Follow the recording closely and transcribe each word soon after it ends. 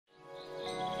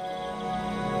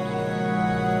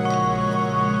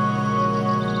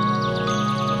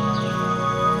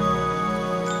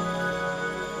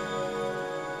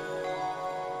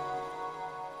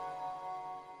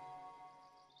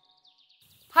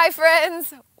Hi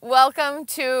friends, welcome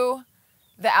to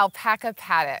the alpaca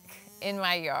paddock in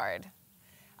my yard.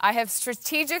 I have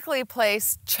strategically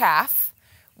placed chaff,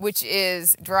 which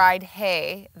is dried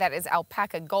hay that is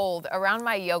alpaca gold, around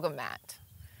my yoga mat.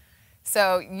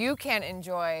 So you can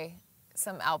enjoy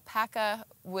some alpaca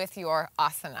with your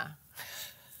asana.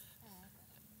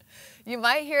 You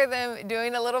might hear them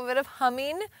doing a little bit of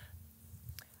humming.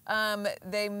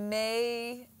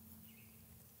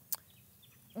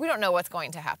 We don't know what's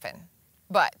going to happen,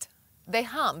 but they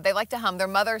hum. They like to hum. Their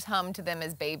mothers hum to them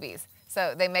as babies.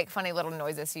 So they make funny little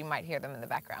noises, so you might hear them in the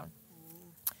background.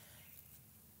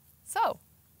 So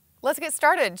let's get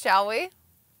started, shall we?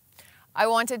 I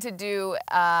wanted to do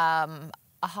a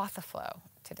hatha flow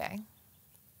today.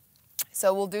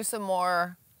 So we'll do some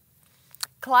more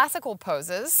classical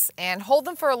poses and hold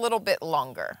them for a little bit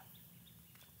longer.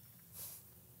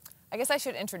 I guess I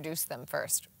should introduce them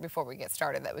first before we get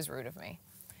started. That was rude of me.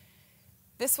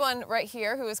 This one right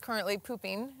here, who is currently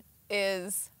pooping,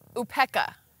 is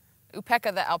Alpaca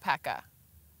the alpaca.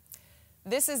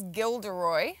 This is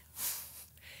Gilderoy.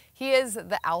 He is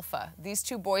the alpha. These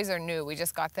two boys are new. We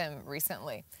just got them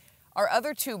recently. Our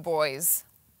other two boys,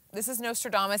 this is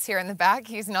Nostradamus here in the back.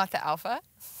 He's not the alpha,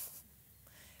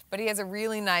 but he has a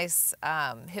really nice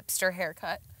hipster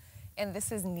haircut. And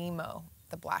this is Nemo,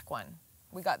 the black one.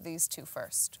 We got these two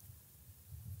first.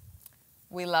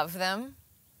 We love them.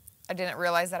 I didn't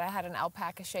realize that I had an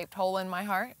alpaca-shaped hole in my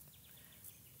heart,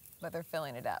 but they're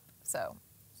filling it up. So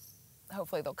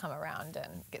hopefully they'll come around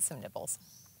and get some nibbles.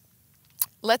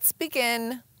 Let's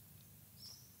begin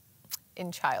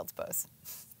in child's pose.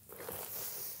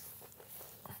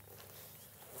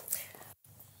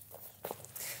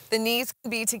 The knees can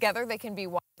be together, they can be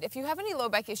wide. If you have any low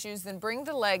back issues, then bring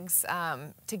the legs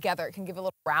together. It can give a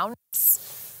little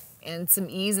roundness and some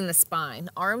ease in the spine.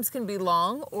 Arms can be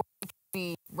long or they can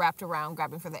be wrapped around,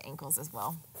 grabbing for the ankles as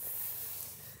well.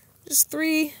 Just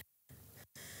 3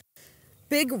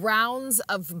 big rounds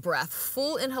of breath,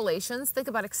 full inhalations. Think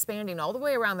about expanding all the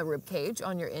way around the rib cage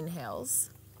on your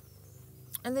inhales.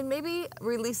 And then maybe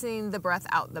releasing the breath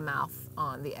out the mouth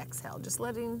on the exhale, just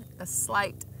letting a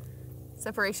slight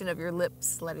separation of your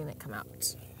lips, letting it come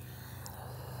out.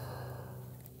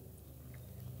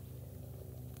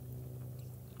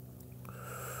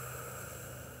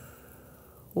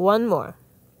 One more.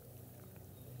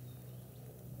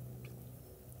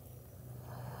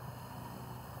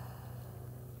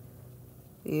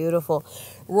 Beautiful.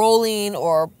 Rolling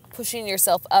or pushing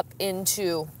yourself up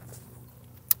into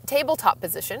tabletop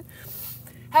position.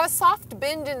 Have a soft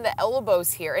bend in the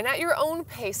elbows here, and at your own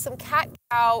pace, some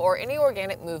cat-cow or any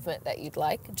organic movement that you'd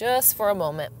like, just for a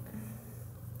moment.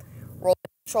 Roll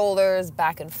shoulders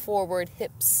back and forward,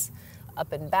 hips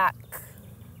up and back.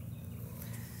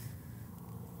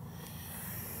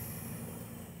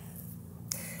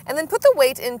 And then put the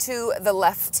weight into the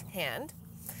left hand,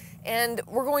 and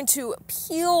we're going to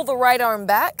peel the right arm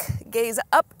back, gaze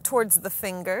up towards the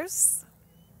fingers,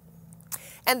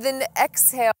 and then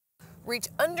exhale. Reach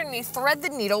underneath, thread the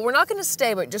needle. We're not going to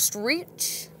stay, but just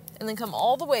reach and then come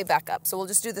all the way back up. So we'll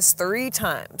just do this 3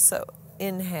 times. So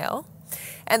inhale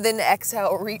and then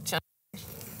exhale, reach under.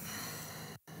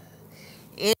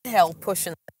 Inhale, push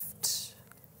and lift.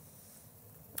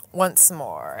 Once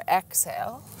more,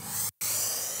 exhale.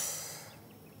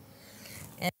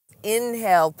 And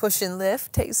inhale, push and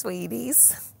lift. Hey,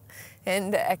 sweeties.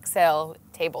 And exhale,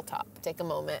 tabletop. Take a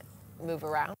moment, move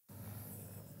around.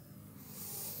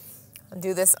 I'll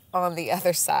do this on the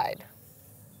other side.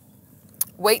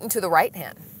 Weight into the right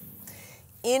hand.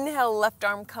 Inhale, left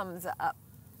arm comes up.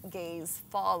 Gaze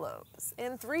follows.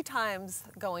 And 3 times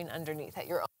going underneath at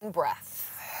your own breath.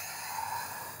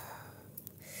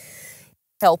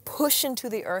 Inhale, push into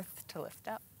the earth to lift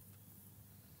up.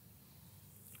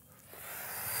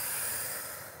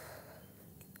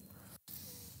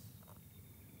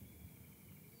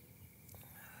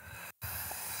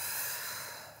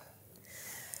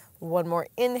 One more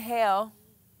inhale,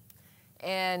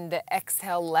 and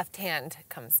exhale, left hand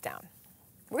comes down.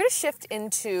 We're going to shift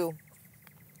into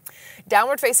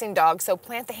downward facing dog. So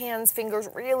plant the hands, fingers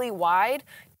really wide.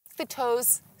 The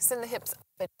toes, send the hips up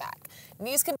and back.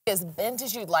 Knees can be as bent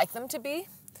as you'd like them to be.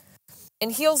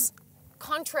 And heels,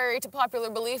 contrary to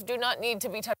popular belief, do not need to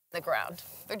be touching the ground.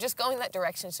 They're just going that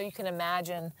direction, so you can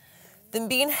imagine them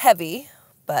being heavy,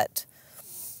 but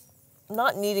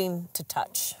not needing to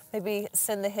touch. Maybe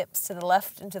send the hips to the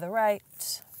left and to the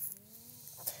right.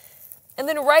 And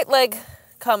then right leg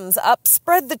comes up.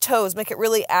 Spread the toes, make it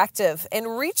really active,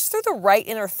 and reach through the right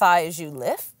inner thigh as you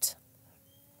lift.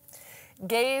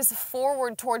 Gaze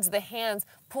forward towards the hands.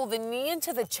 Pull the knee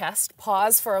into the chest.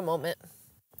 Pause for a moment.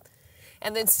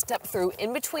 and then step through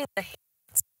in between the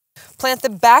hands. Plant the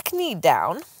back knee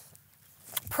down,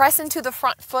 press into the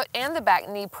front foot and the back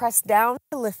knee, press down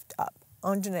to lift up,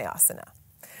 Anjaneyasana.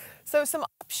 So some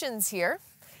options here.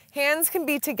 Hands can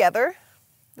be together.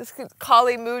 This is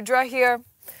Kali Mudra here,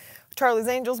 Charlie's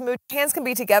Angels Mudra. Hands can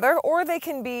be together or they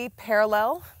can be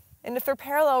parallel. And if they're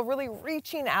parallel, really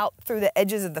reaching out through the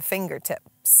edges of the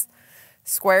fingertips,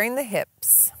 squaring the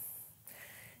hips.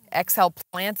 Exhale,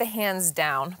 plant the hands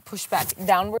down, push back,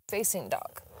 downward facing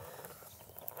dog.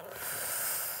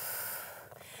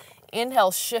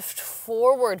 Inhale, shift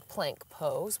forward plank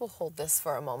pose. We'll hold this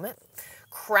for a moment.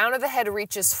 Crown of the head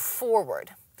reaches forward.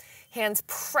 Hands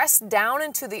press down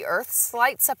into the earth,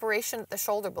 slight separation at the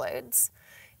shoulder blades,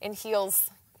 and heels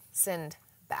send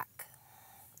back.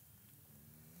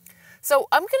 So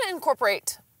I'm going to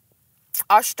incorporate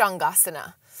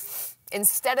Ashtangasana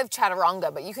instead of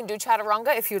Chaturanga, but you can do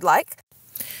Chaturanga if you'd like.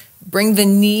 Bring the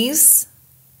knees,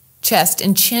 chest,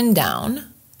 and chin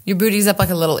down. Your booty's up like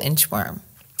a little inchworm.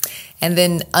 And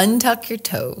then untuck your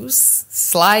toes,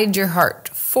 slide your heart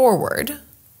forward,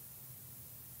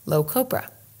 low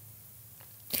cobra.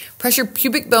 Press your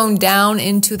pubic bone down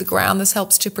into the ground. This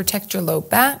helps to protect your low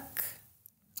back.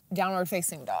 Downward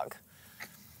facing dog.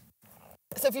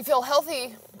 So if you feel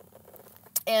healthy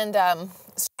and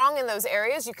strong in those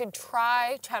areas, you could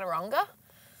try Chaturanga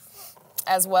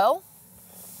as well.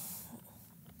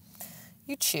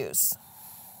 You choose.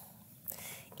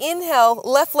 Inhale,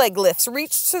 left leg lifts.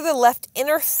 Reach to the left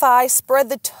inner thigh, spread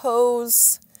the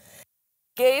toes.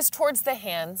 Gaze towards the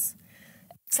hands.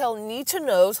 Exhale, knee to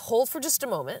nose, hold for just a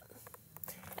moment.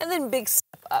 And then big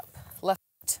step up,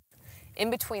 left in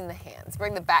between the hands.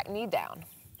 Bring the back knee down.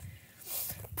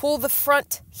 Pull the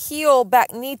front heel,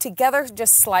 back knee together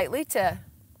just slightly to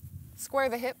square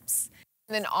the hips.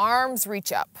 And then arms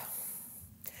reach up.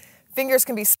 Fingers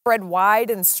can be spread wide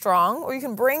and strong, or you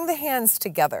can bring the hands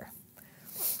together.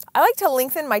 I like to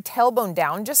lengthen my tailbone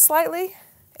down just slightly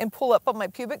and pull up on my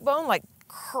pubic bone, like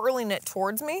curling it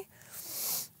towards me.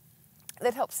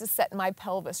 That helps to set my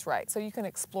pelvis right. So you can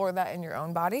explore that in your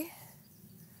own body.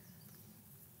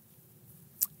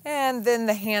 And then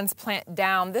the hands plant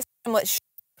down. This time let's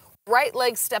right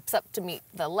leg steps up to meet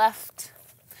the left.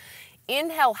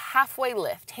 Inhale, halfway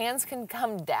lift. Hands can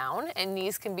come down and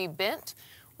knees can be bent,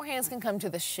 or hands can come to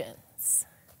the shins.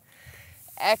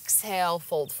 Exhale,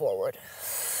 fold forward.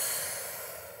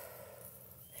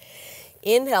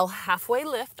 Inhale, halfway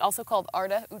lift, also called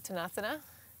Ardha Uttanasana.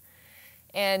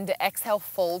 And exhale,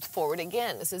 fold forward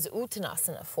again. This is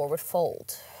Uttanasana, forward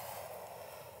fold.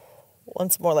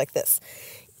 Once more like this.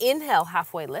 Inhale,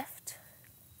 halfway lift.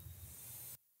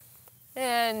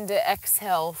 And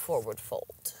exhale, forward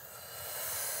fold.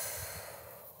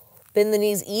 Bend the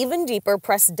knees even deeper.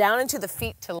 Press down into the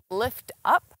feet to lift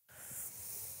up.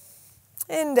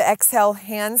 And exhale,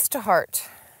 hands to heart,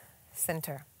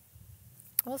 center.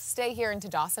 We'll stay here in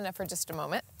Tadasana for just a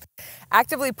moment.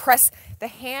 Actively press the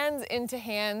hands into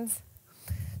hands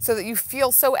so that you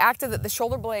feel so active that the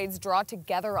shoulder blades draw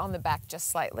together on the back just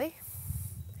slightly.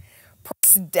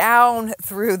 Press down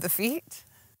through the feet.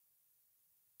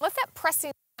 Let that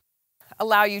pressing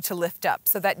allow you to lift up,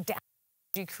 so that down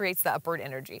energy creates the upward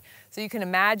energy. So you can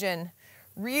imagine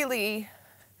really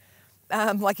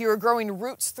like you were growing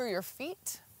roots through your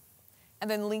feet and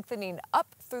then lengthening up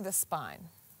through the spine.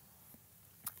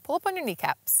 Pull up on your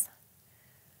kneecaps.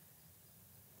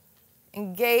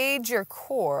 Engage your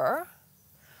core.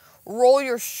 Roll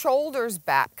your shoulders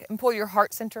back and pull your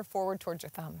heart center forward towards your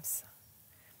thumbs.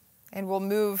 And we'll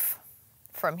move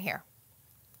from here.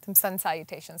 Some sun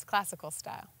salutations, classical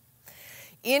style.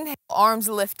 Inhale, arms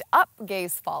lift up,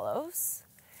 gaze follows.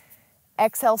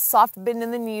 Exhale, soft bend in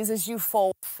the knees as you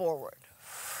fold forward.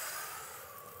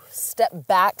 Step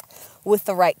back with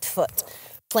the right foot.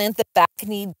 Plant the back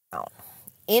knee down.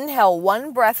 Inhale,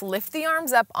 one breath, lift the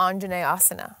arms up,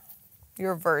 Anjaneyasana,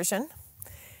 your version.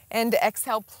 And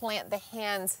exhale, plant the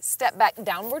hands, step back,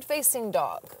 downward facing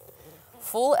dog.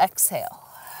 Full exhale.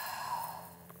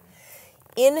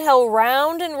 Inhale,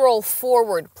 round and roll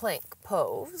forward, plank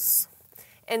pose.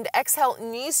 And exhale,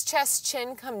 knees, chest,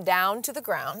 chin come down to the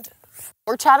ground,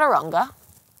 or Chaturanga.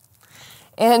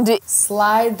 And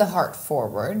slide the heart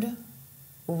forward,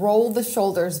 roll the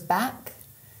shoulders back,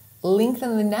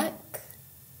 lengthen the neck,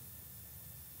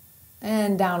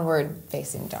 and downward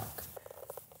facing dog.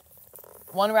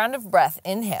 One round of breath,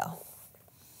 inhale.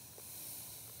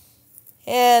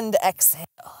 And exhale.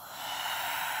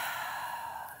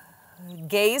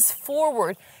 Gaze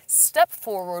forward, step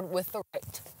forward with the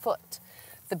right foot.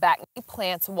 The back knee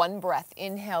plants, one breath,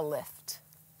 inhale, lift.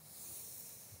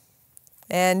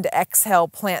 And exhale,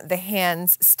 plant the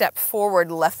hands, step forward,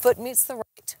 left foot meets the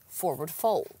right, forward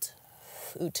fold,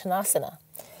 Uttanasana.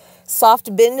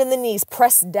 Soft bend in the knees,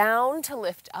 press down to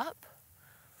lift up.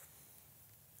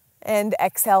 And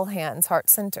exhale, hands, heart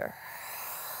center.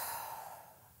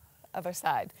 Other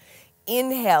side.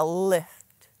 Inhale,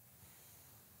 lift.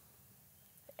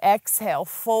 Exhale,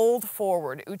 fold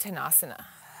forward, Uttanasana.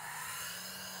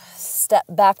 Step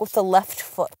back with the left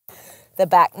foot. The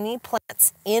back knee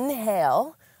plants.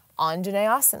 Inhale,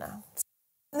 Anjaneyasana.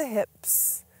 The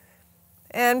hips.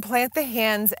 And plant the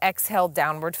hands. Exhale,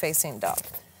 downward facing dog.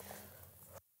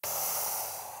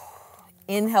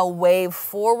 Inhale, wave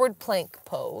forward plank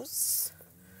pose.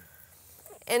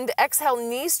 And exhale,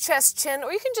 knees, chest, chin,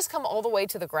 or you can just come all the way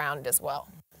to the ground as well.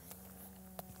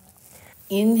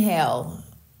 Inhale,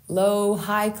 low,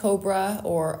 high cobra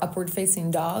or upward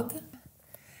facing dog.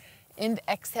 And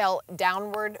exhale,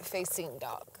 downward facing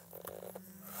dog.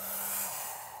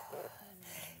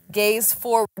 Gaze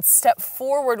forward, step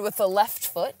forward with the left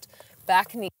foot,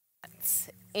 back knee plants.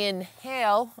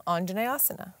 Inhale,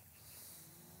 Anjaneyasana.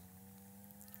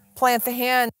 Plant the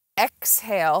hand,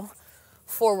 exhale,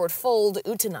 forward fold,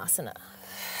 Uttanasana.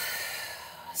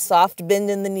 Soft bend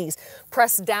in the knees.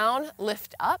 Press down,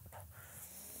 lift up.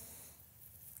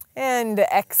 And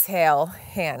exhale,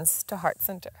 hands to heart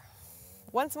center.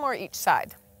 Once more each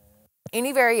side.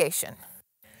 Any variation.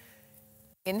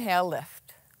 Inhale,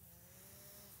 lift.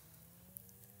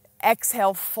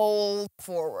 Exhale, fold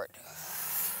forward.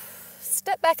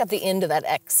 Step back at the end of that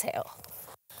exhale.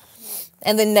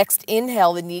 And the next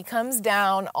inhale, the knee comes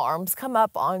down, arms come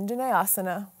up,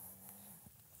 Anjaneyasana.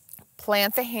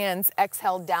 Plant the hands,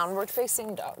 exhale, downward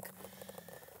facing dog.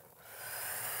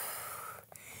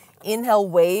 Inhale,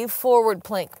 wave forward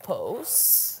plank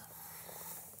pose.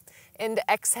 And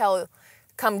exhale,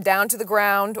 come down to the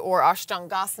ground or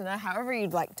Ashtangasana, however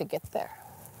you'd like to get there.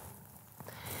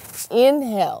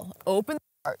 Inhale, open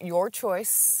the heart, your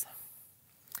choice.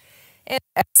 And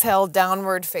exhale,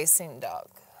 downward facing dog.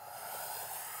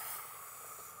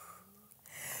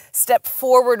 Step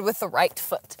forward with the right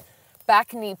foot.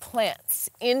 Back knee plants.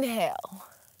 Inhale.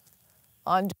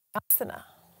 Anjaneyasana.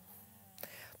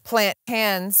 Plant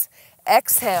hands.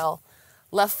 Exhale.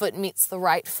 Left foot meets the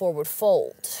right, forward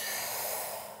fold.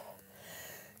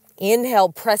 Inhale,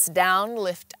 press down,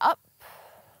 lift up.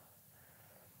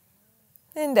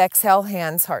 And exhale,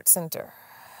 hands, heart center.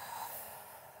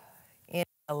 Inhale,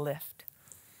 lift.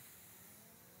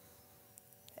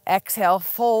 Exhale,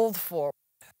 fold forward.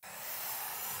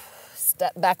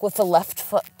 Step back with the left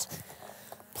foot.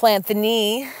 Plant the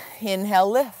knee. Inhale,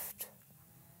 lift.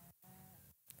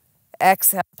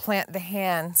 Exhale, plant the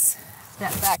hands.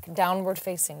 Step back, downward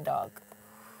facing dog.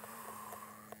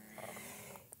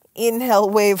 Inhale,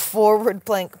 wave forward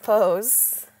plank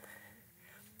pose.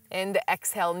 And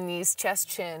exhale, knees, chest,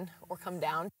 chin, or come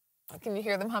down. Can you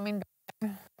hear them humming?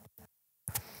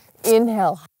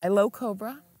 Inhale, high, low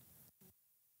cobra.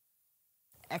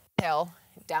 Exhale,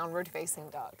 downward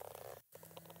facing dog.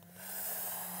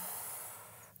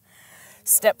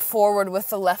 Step forward with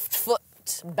the left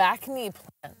foot, back knee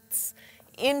plants.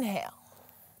 Inhale.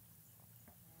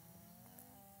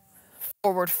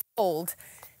 Forward fold,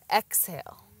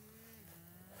 exhale.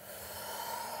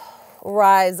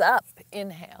 Rise up,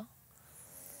 inhale.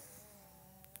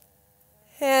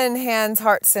 And hands,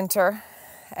 heart center,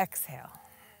 exhale.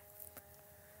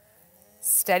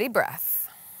 Steady breath.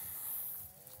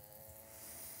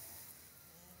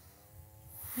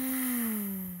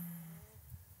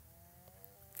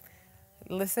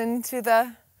 Listen to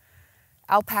the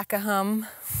alpaca hum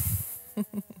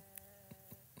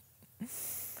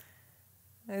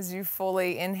as you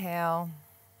fully inhale,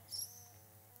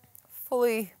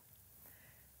 fully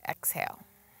exhale.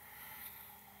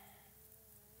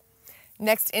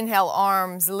 Next, inhale,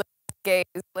 arms lift, gaze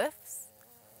lifts.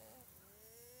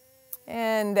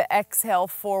 And exhale,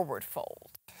 forward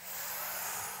fold.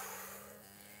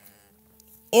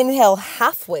 Inhale,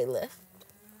 halfway lift.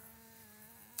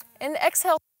 And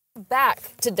exhale,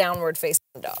 back to downward facing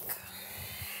dog.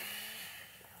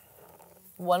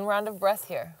 One round of breath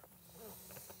here.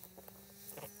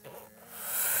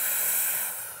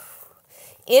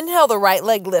 Inhale, the right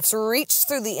leg lifts, reach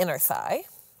through the inner thigh.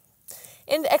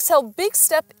 And exhale, big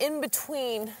step in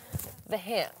between the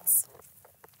hands.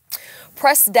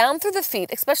 Press down through the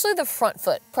feet, especially the front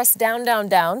foot. Press down, down,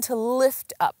 down to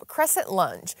lift up. Crescent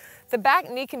lunge. The back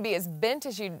knee can be as bent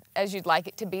as you'd like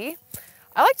it to be.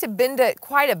 I like to bend it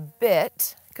quite a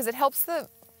bit because it helps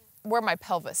where my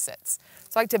pelvis sits.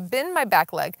 So I like to bend my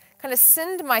back leg, kind of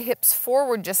send my hips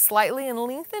forward just slightly and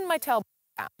lengthen my tailbone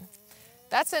down.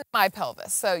 That's in my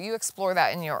pelvis, so you explore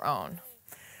that in your own.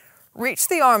 Reach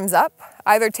the arms up,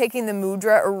 either taking the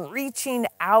mudra or reaching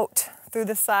out through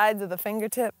the sides of the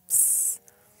fingertips.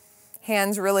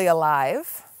 Hands really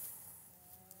alive.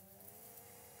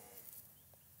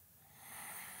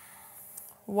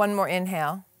 One more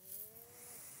inhale.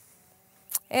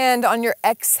 And on your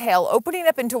exhale, opening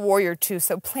up into warrior two.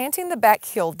 So planting the back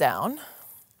heel down.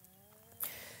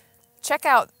 Check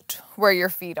out where your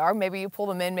feet are. Maybe you pull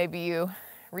them in, maybe you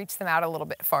reach them out a little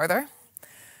bit farther.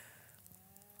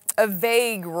 A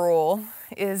vague rule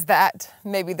is that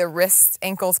maybe the wrists,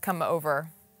 ankles come under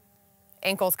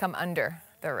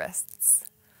the wrists.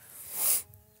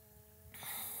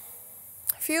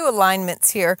 A few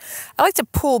alignments here. I like to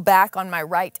pull back on my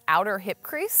right outer hip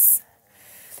crease.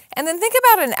 And then think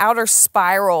about an outer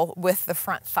spiral with the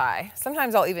front thigh.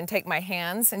 Sometimes I'll even take my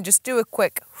hands and just do a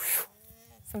quick whew.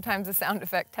 Sometimes the sound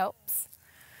effect helps.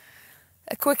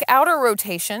 A quick outer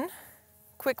rotation,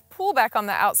 quick pull back on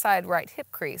the outside right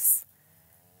hip crease.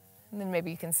 And then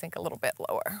maybe you can sink a little bit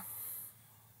lower.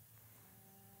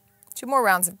 2 more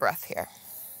rounds of breath here.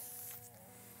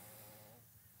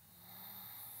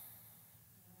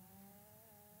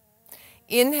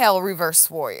 Inhale,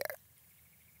 reverse warrior.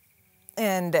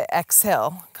 And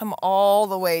exhale, come all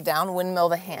the way down, windmill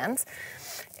the hands.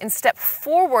 And step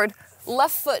forward,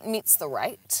 left foot meets the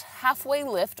right. Halfway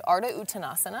lift, Ardha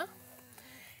Uttanasana.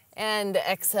 And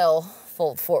exhale,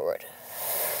 fold forward.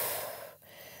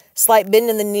 Slight bend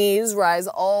in the knees, rise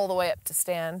all the way up to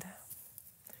stand.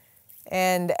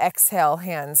 And exhale,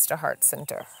 hands to heart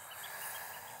center.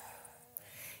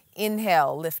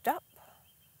 Inhale, lift up.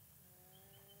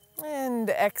 And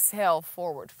exhale,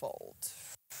 forward fold.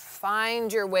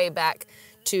 Find your way back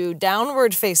to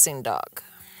downward facing dog.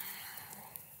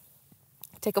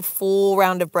 Take a full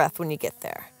round of breath when you get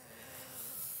there.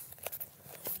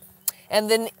 And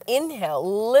then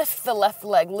inhale, lift the left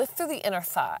leg, lift through the inner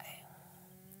thigh.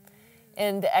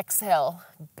 And exhale,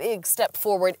 big step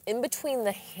forward in between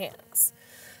the hands.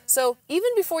 So even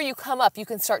before you come up, you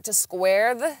can start to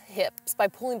square the hips by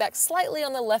pulling back slightly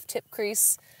on the left hip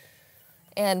crease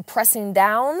and pressing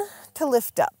down to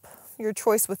lift up. Your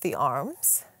choice with the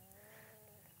arms.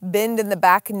 Bend in the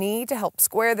back knee to help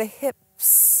square the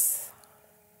hips.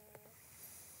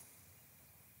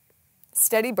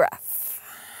 Steady breath.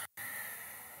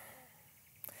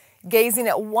 Gazing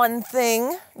at one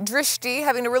thing, drishti,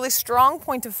 having a really strong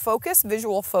point of focus,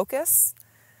 visual focus,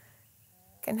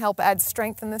 can help add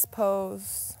strength in this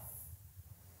pose.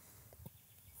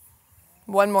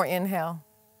 One more inhale.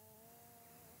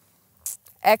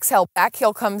 Exhale, back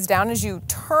heel comes down as you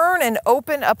turn and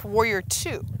open up warrior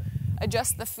two.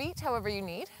 Adjust the feet however you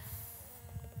need.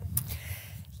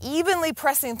 Evenly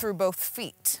pressing through both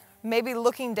feet. Maybe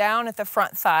looking down at the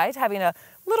front thigh, having a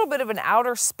little bit of an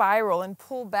outer spiral and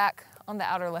pull back on the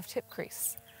outer left hip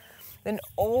crease. Then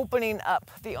opening up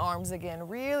the arms again,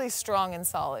 really strong and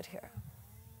solid here.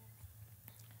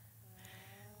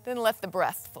 Then let the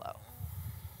breath flow.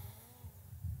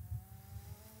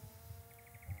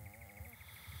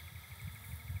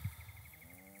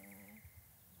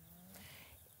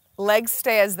 Legs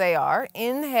stay as they are.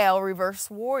 Inhale, reverse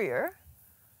warrior.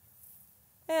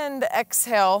 And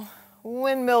exhale,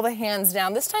 windmill the hands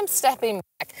down. This time stepping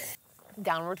back,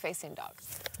 downward facing dog.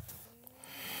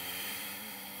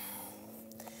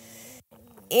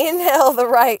 Inhale, the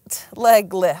right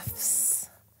leg lifts.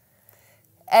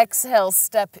 Exhale,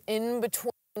 step in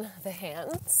between the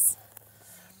hands.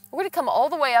 We're going to come all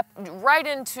the way up right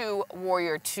into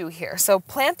warrior two here. So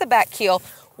plant the back heel,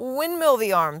 windmill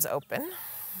the arms open.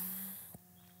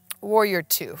 Warrior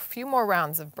two, a few more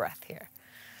rounds of breath here.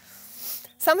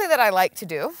 Something that I like to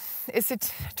do is to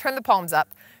turn the palms up,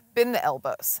 bend the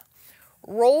elbows.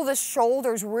 Roll the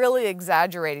shoulders really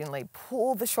exaggeratingly.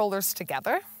 Pull the shoulders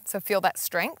together, so feel that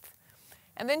strength.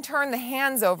 And then turn the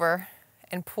hands over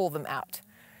and pull them out,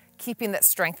 keeping that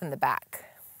strength in the back.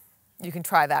 You can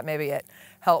try that, maybe it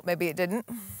helped, maybe it didn't.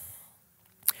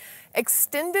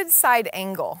 Extended side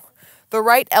angle. The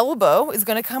right elbow is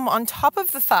going to come on top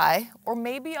of the thigh or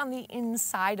maybe on the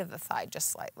inside of the thigh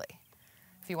just slightly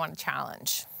if you want to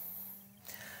challenge.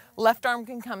 Left arm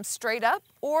can come straight up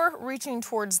or reaching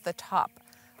towards the top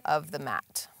of the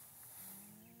mat.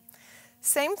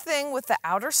 Same thing with the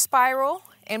outer spiral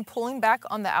and pulling back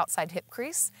on the outside hip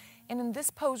crease. And in this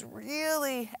pose,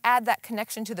 really add that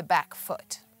connection to the back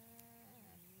foot.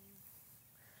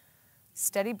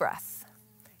 Steady breath.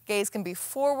 Gaze can be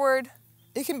forward.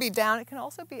 It can be down, it can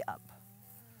also be up.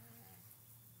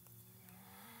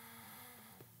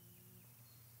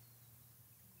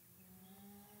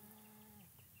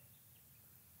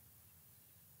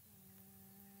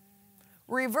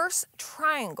 Reverse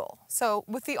triangle. So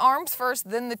with the arms first,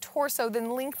 then the torso,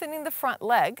 then lengthening the front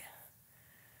leg.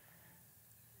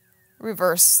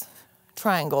 Reverse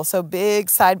triangle. So big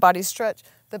side body stretch.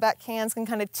 The back hands can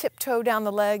kind of tiptoe down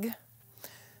the leg.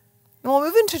 And we'll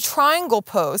move into triangle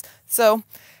pose. So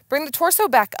bring the torso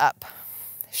back up.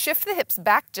 Shift the hips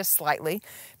back just slightly.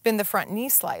 Bend the front knee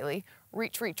slightly.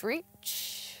 Reach, reach,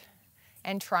 reach.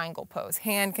 And triangle pose.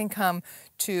 Hand can come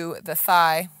to the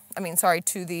thigh,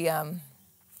 to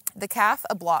the calf,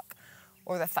 a block,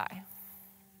 or the thigh.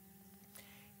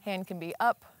 Hand can be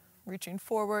up, reaching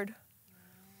forward.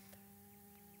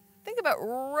 Think about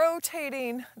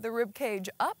rotating the rib cage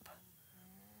up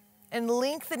and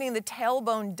lengthening the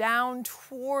tailbone down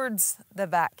towards the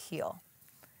back heel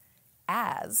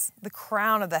as the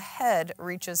crown of the head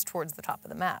reaches towards the top of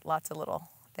the mat. Lots of little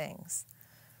things.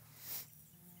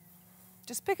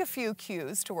 Just pick a few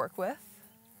cues to work with.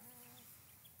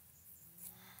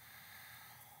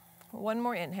 One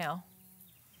more inhale.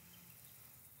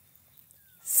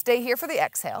 Stay here for the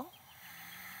exhale.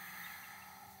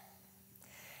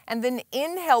 And then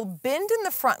inhale, bend in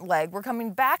the front leg. We're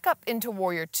coming back up into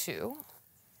warrior two.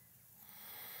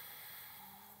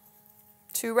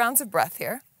 2 rounds of breath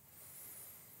here.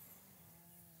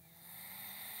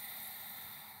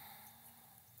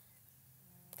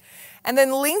 And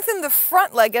then lengthen the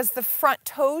front leg as the front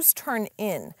toes turn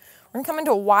in. We're gonna come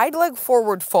into a wide leg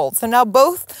forward fold. So now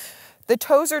both the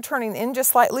toes are turning in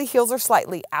just slightly, heels are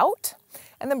slightly out.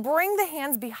 And then bring the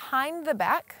hands behind the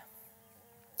back.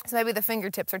 So maybe the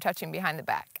fingertips are touching behind the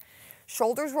back.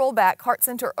 Shoulders roll back, heart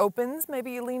center opens.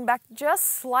 Maybe you lean back just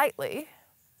slightly.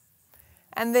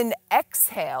 And then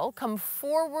exhale, come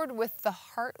forward with the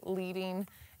heart leading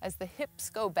as the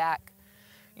hips go back.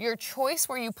 Your choice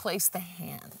where you place the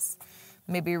hands.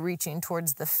 Maybe reaching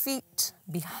towards the feet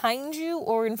behind you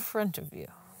or in front of you.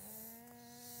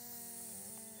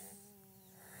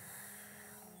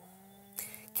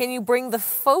 Can you bring the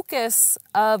focus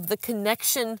of the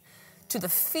connection to the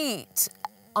feet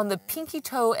on the pinky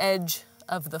toe edge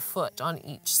of the foot on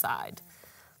each side,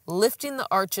 lifting the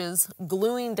arches,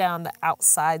 gluing down the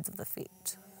outsides of the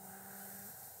feet.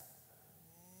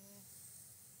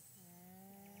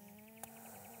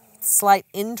 Slight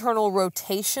internal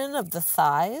rotation of the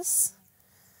thighs,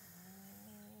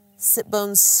 sit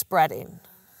bones spreading.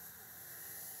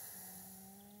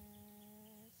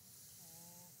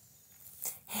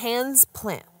 Hands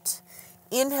plant.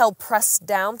 Inhale, press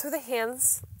down through the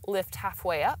hands, lift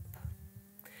halfway up.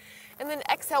 And then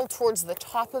exhale towards the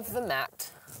top of the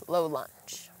mat, low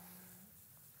lunge.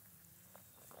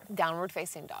 Downward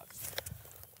facing dog.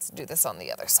 Let's do this on the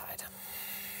other side.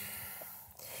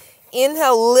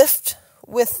 Inhale, lift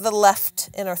with the left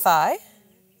inner thigh.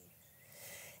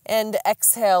 And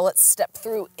exhale, let's step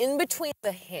through in between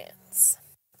the hands.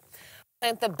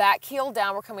 Plant the back heel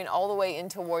down. We're coming all the way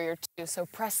into warrior two. So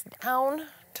press down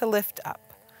to lift up.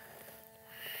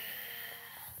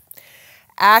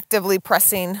 Actively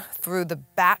pressing through the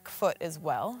back foot as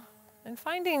well. And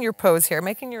finding your pose here,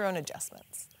 making your own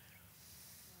adjustments.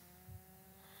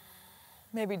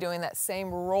 Maybe doing that same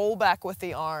roll back with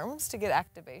the arms to get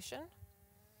activation.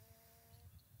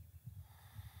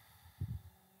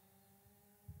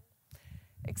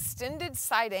 Extended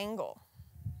side angle.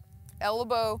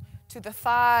 Elbow to the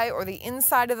thigh or the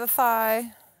inside of the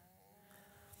thigh.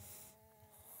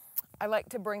 I like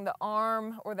to bring the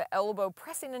arm or the elbow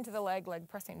pressing into the leg, leg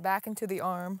pressing back into the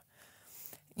arm,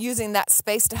 using that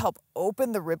space to help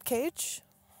open the rib cage.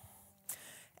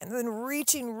 And then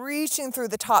reaching through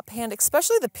the top hand,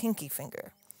 especially the pinky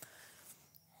finger.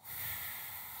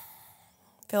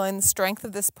 Feeling the strength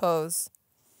of this pose.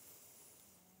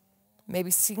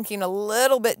 Maybe sinking a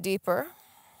little bit deeper.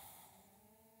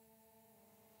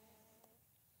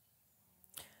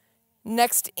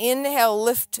 Next, inhale,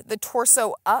 lift the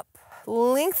torso up.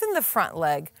 Lengthen the front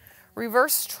leg.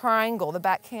 Reverse triangle. The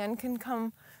back hand can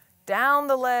come down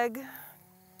the leg.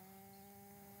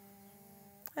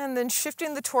 And then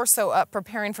shifting the torso up,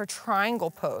 preparing for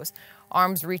triangle pose.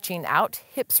 Arms reaching out,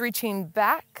 hips reaching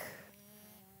back.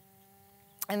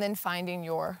 And then finding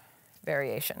your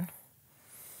variation.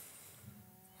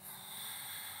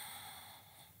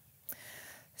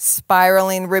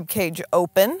 Spiraling rib cage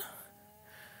open.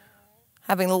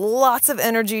 Having lots of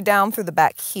energy down through the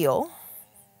back heel.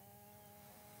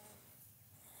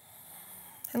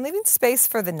 And leaving space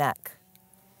for the neck.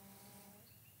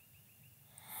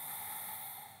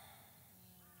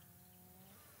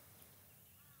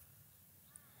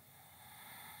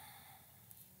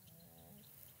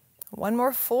 One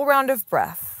more full round of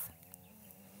breath.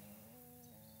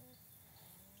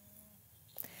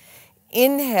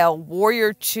 Inhale,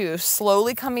 warrior two,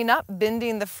 slowly coming up,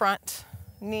 bending the front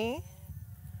knee.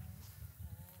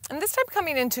 And this time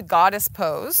coming into goddess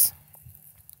pose.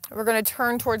 We're going to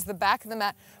turn towards the back of the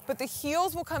mat, but the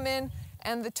heels will come in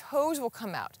and the toes will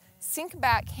come out. Sink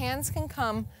back, hands can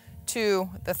come to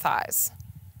the thighs.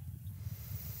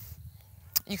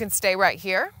 You can stay right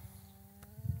here.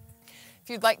 If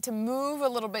you'd like to move a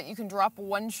little bit, you can drop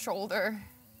one shoulder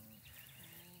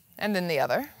and then the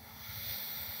other.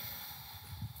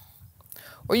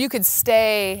 Or you could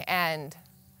stay and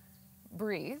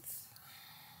breathe.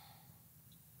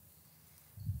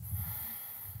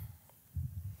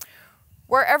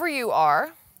 Wherever you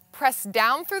are, press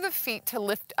down through the feet to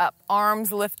lift up.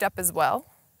 Arms lift up as well.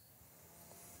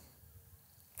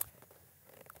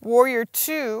 Warrior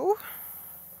two,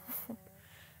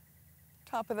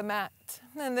 top of the mat,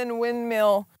 and then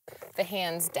windmill the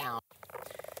hands down.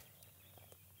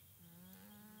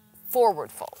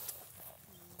 Forward fold,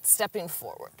 stepping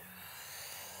forward.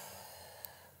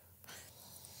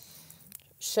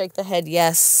 Shake the head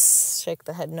yes, shake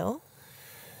the head no.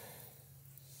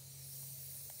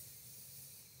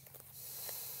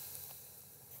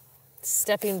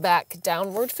 Stepping back,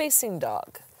 downward facing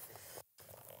dog.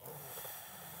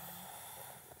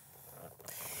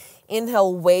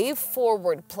 Inhale, wave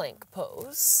forward plank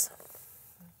pose.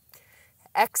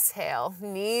 Exhale,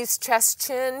 knees, chest,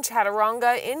 chin,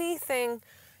 chaturanga, anything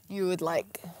you would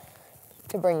like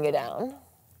to bring you down.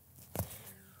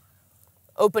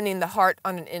 Opening the heart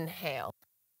on an inhale.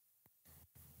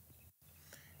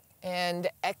 And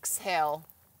exhale,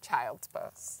 child's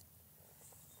pose.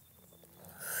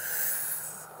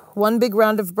 One big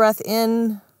round of breath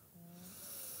in.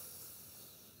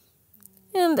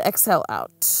 And exhale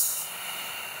out.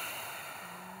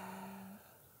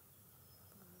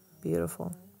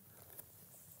 Beautiful.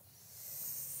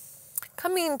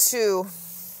 Coming to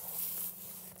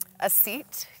a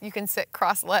seat, you can sit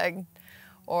cross-legged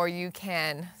or you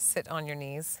can sit on your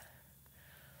knees.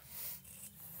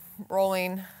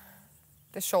 Rolling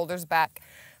the shoulders back,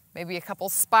 maybe a couple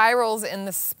spirals in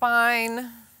the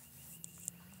spine.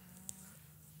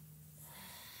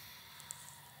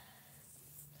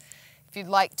 If you'd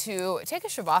like to take a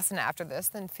shavasana after this,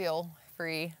 then feel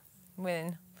free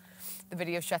when the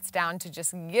video shuts down to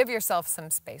just give yourself some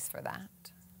space for that.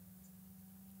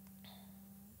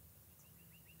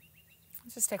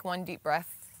 Let's just take one deep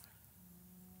breath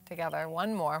together,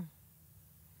 one more.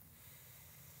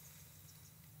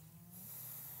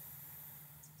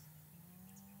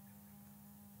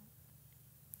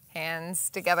 Hands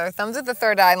together, thumbs at the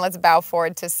third eye, and let's bow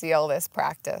forward to seal this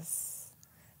practice.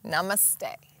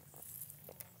 Namaste.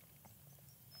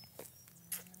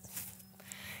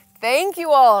 Thank you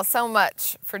all so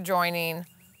much for joining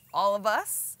all of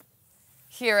us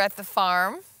here at the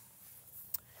farm.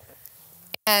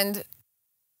 And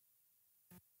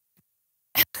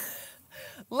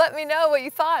let me know what you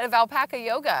thought of Alpaca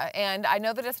Yoga. And I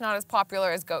know that it's not as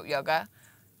popular as goat yoga,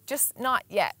 just not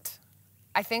yet.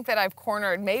 I think that I've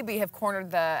maybe have cornered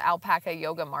the Alpaca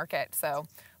Yoga market. So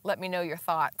let me know your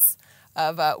thoughts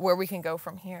of where we can go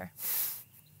from here.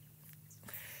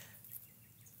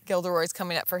 Gilderoy's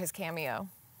coming up for his cameo.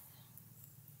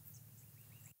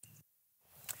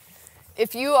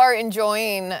 If you are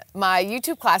enjoying my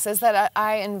YouTube classes, that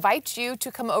I invite you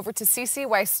to come over to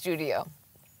CCY Studio.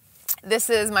 This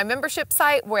is my membership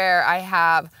site where I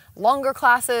have longer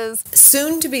classes,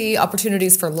 soon to be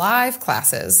opportunities for live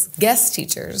classes, guest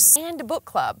teachers, and a book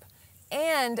club,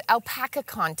 and alpaca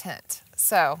content.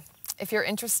 So if you're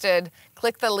interested,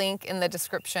 click the link in the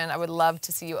description. I would love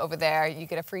to see you over there. You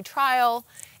get a free trial,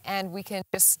 and we can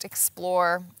just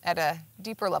explore at a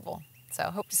deeper level. So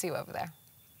hope to see you over there.